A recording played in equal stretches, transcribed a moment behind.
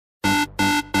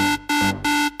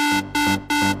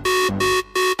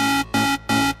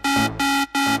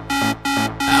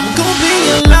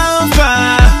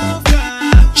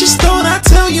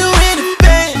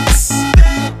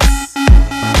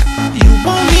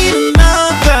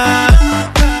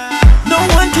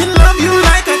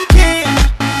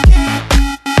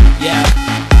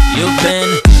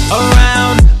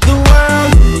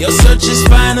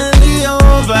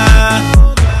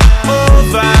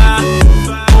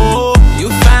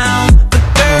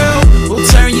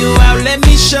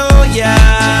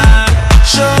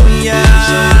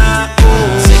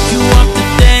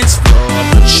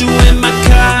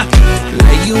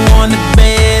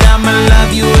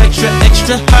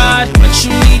hard. What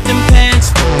you need them pants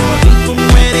for? Leave them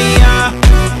where they are.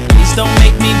 Please don't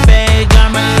make me beg.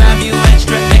 I'ma love you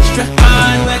extra, extra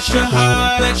hard. Extra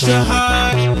hard, extra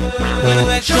hard,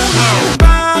 extra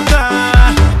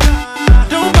hard.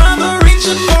 Don't bother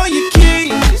reaching for your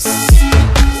keys.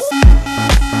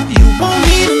 You won't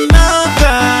need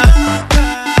another.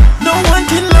 No one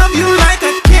can love you like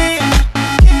I can.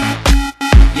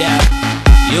 Yeah,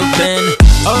 you've been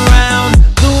around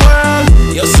the world.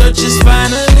 Your search is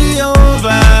finally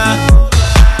over.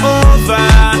 Over.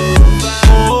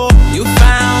 Oh, you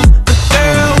found the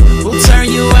girl who'll turn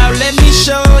you out. Let me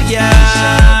show ya.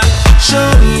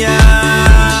 Show ya.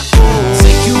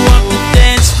 Take you off the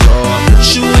dance floor, put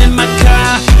you in my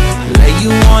car, lay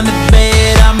you on the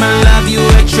bed. I'ma love you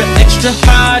extra, extra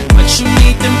hard. What you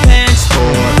need them pants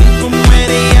for? Leave them where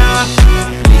they are.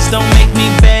 Please don't make me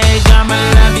beg. I'ma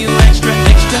love you extra,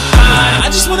 extra hard. I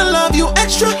just wanna love you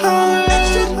extra hard.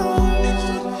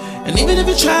 And even if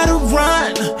you try to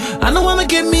run, I know I'ma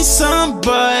give me some,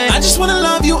 but I just wanna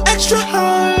love you extra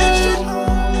hard.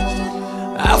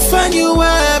 I'll find you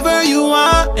wherever you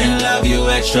are and love you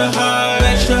extra hard,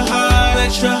 extra hard,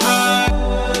 extra hard,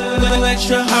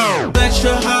 extra hard,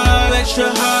 extra hard, extra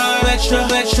hard, extra,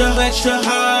 extra, extra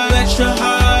hard, extra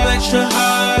hard, extra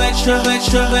hard, extra,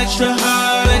 extra, extra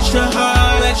hard, extra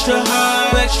hard, extra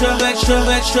hard, extra, extra,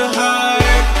 extra hard.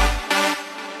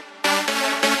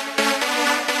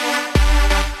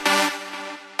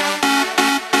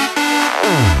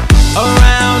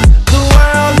 Around the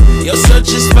world, your search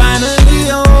is finally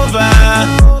over.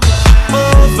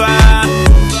 Over.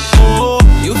 Oh,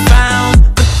 you found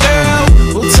the girl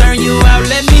who'll turn you out.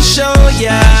 Let me show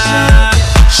ya.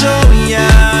 Show ya.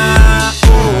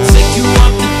 Take you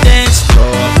off the dance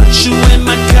floor, put you in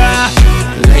my car,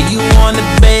 lay you on the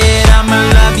bed. I'ma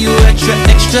love you extra,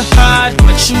 extra hard.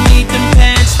 What you need them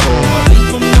pants for?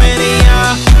 Leave them where they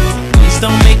are. Please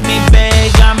don't make me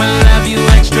beg. I'ma love you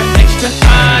extra, extra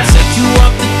hard. Take you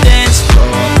off the dance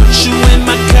floor, put you in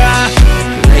my car,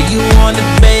 lay you on the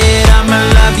bed. I'ma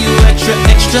love you extra,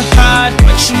 extra hard.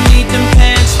 What you need them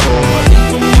pants for? Leave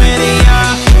them where they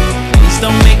are. Please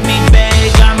don't make me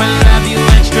beg. I'ma love you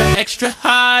extra, extra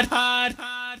hard.